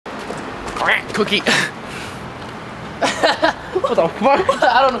Cookie. What the fuck?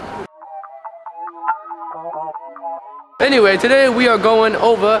 I don't know. Anyway, today we are going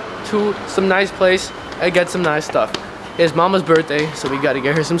over to some nice place and get some nice stuff. It's Mama's birthday, so we gotta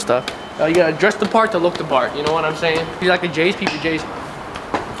get her some stuff. You gotta dress the part to look the part, you know what I'm saying? You like the J's, people J's.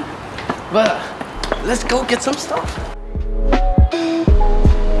 But let's go get some stuff.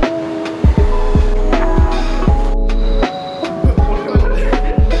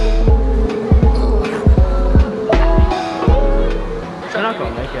 You're not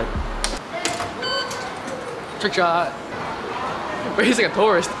gonna make it. Trick shot. But he's like a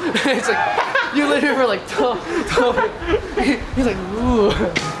tourist. It's like, you live here for like, he's like, ooh.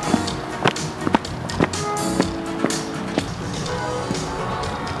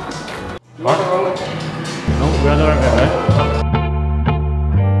 What? No, we're not right.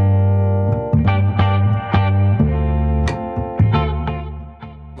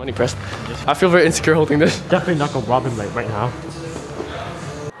 Money pressed. I feel very insecure holding this. Definitely not gonna rob him like right now.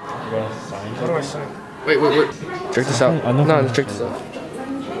 How do I sign? Wait. Check this out. No, check this out.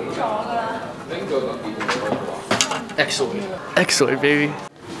 Excellent. Excellent, baby.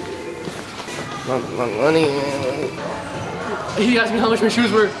 Money. He asked me how much my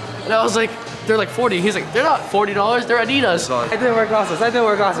shoes were, and I was like, they're like 40. He's like, they're not $40, they're Adidas. I didn't wear glasses.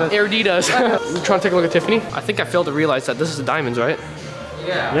 Air Adidas. You trying to take a look at Tiffany? I think I failed to realize that this is the diamonds, right?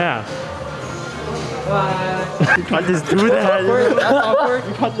 Yeah. You can't just do that. That's awkward.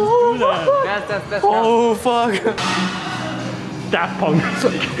 You can't just do that. That's Oh, fuck. Daft Punk.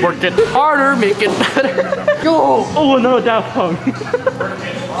 Work it harder, make it better. Yo! Oh, no, Daft Punk. Work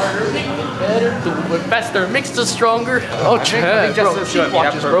it harder, make it better. Do it faster, makes us stronger. Oh, check. Bro,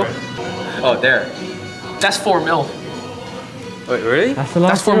 watches, bro. Oh, there. That's 4 mil. Wait, really?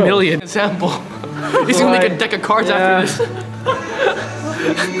 That's 4 million. Sample. He's gonna make a deck of cards after this.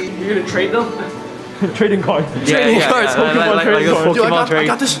 You're gonna trade them? Trading cards. Trading cards. Pokemon trading cards. Yo, I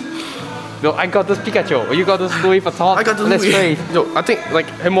got this. No, I got this Pikachu. You got this Louis Vuitton. I got this Let's Louis. trade. Yo, I think like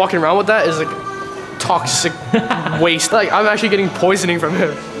him walking around with that is like toxic waste. Like I'm actually getting poisoning from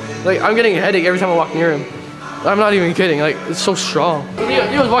him. Like I'm getting a headache every time I walk near him. I'm not even kidding. Like it's so strong.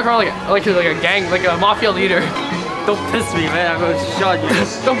 He was walking around like a gang, like a mafia leader. Don't piss me, man. I'm gonna shot you.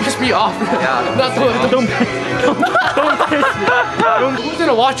 Don't piss me off. Yeah. Don't piss me. Who's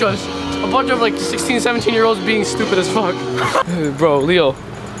gonna watch us? A bunch of like 16, 17-year-olds being stupid as fuck. Bro, Leo.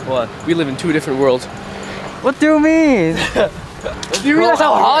 What? We live in 2 different worlds. What do you mean? Do you realize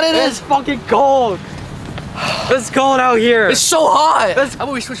how hot it is? It's fucking cold. It's cold out here. It's so hot. How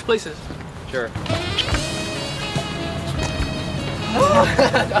about we switch places? Sure.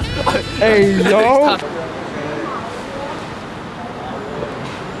 Hey, yo.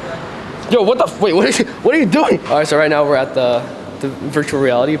 Yo, what the? Wait, what are you doing? All right, so right now we're at the virtual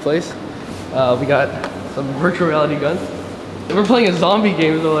reality place. We got some virtual reality guns. And we're playing a zombie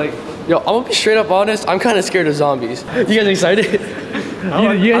game, so like, yo, I'm gonna be straight up honest. I'm kind of scared of zombies. You guys excited?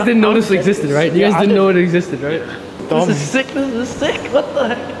 you guys didn't know this existed, right? You guys didn't know it existed, right? This is sick. This is sick. What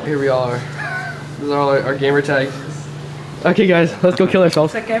the heck? Here we are. These are all our gamer tags. Okay, guys, let's go kill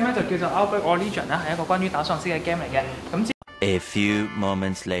ourselves. 隻 game 咧就叫做 Outbreak Origin 啦，係一個關於打喪屍嘅 game 嚟嘅。咁 A few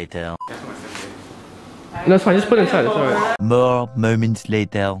moments later. No, it's fine. Just put it inside. It's alright. More moments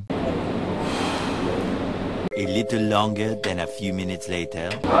later. A little longer than a few minutes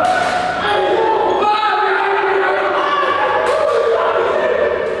later.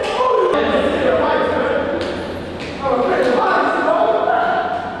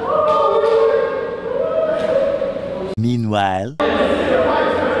 Meanwhile.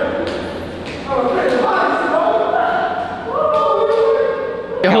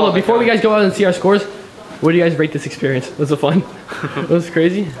 Yeah, hold on. Before we guys go out and see our scores, what do you guys rate this experience? Was it fun? Was it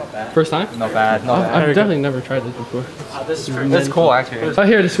crazy? First time? Not bad. Not bad. I've definitely never tried this before. This is pretty. That's cool, actually. Oh,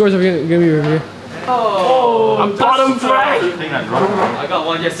 here, the scores are gonna be over here. Oh, I'm bottom frag! I got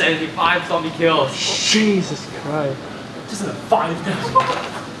 175 zombie kills. Jesus Christ. Just a 5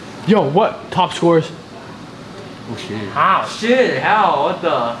 now. Yo, what? Top scores? Oh shit. How? Shit, how? What the?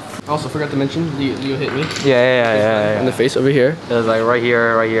 I also forgot to mention, Leo hit me. Yeah. In the face over here. It was like right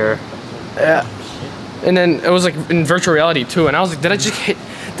here. Yeah. And then it was like in virtual reality too. And I was like, did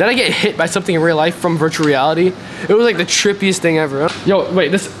I get hit by something in real life from virtual reality? It was like the trippiest thing ever. Yo, wait,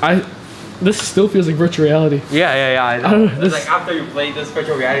 this still feels like virtual reality. Yeah. I don't know. It's like after you play this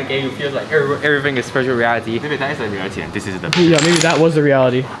virtual reality game, you feel like everything is virtual reality. Maybe that is the reality and this is the... Yeah, maybe that was the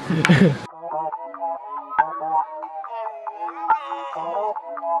reality.